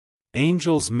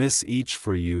Angels miss each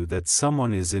for you that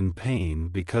someone is in pain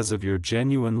because of your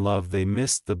genuine love. They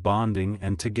missed the bonding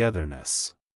and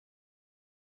togetherness.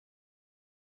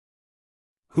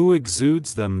 Who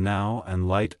exudes them now and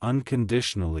light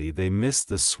unconditionally. They miss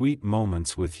the sweet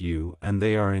moments with you, and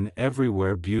they are in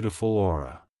everywhere beautiful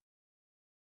aura.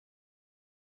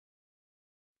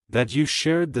 That you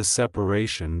shared the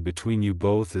separation between you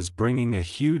both is bringing a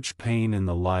huge pain in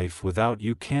the life. Without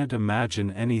you can't imagine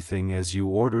anything, as you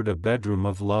ordered a bedroom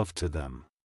of love to them.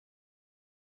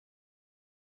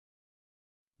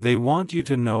 They want you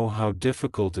to know how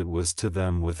difficult it was to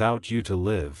them without you to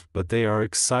live, but they are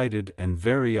excited and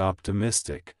very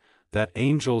optimistic that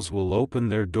angels will open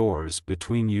their doors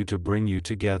between you to bring you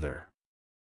together.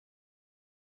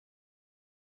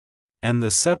 And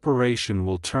the separation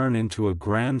will turn into a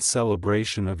grand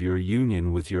celebration of your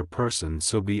union with your person.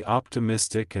 So be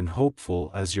optimistic and hopeful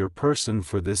as your person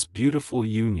for this beautiful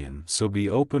union. So be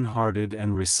open-hearted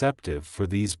and receptive for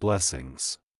these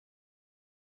blessings.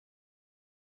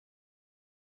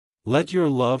 Let your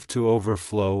love to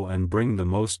overflow and bring the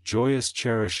most joyous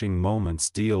cherishing moments.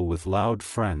 Deal with loud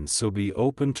friends. So be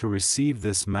open to receive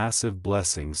this massive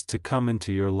blessings to come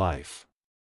into your life.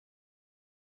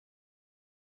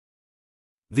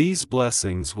 These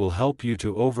blessings will help you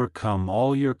to overcome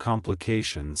all your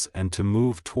complications and to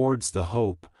move towards the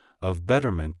hope of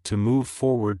betterment, to move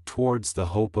forward towards the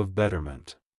hope of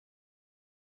betterment.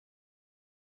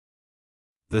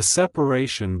 The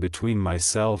separation between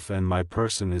myself and my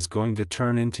person is going to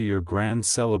turn into your grand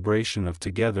celebration of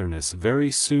togetherness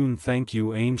very soon. Thank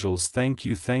you, angels. Thank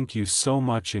you so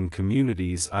much. In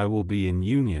communities I will be in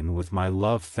union with my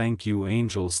love. Thank you,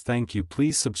 angels. Thank you.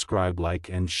 Please subscribe, like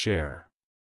and share.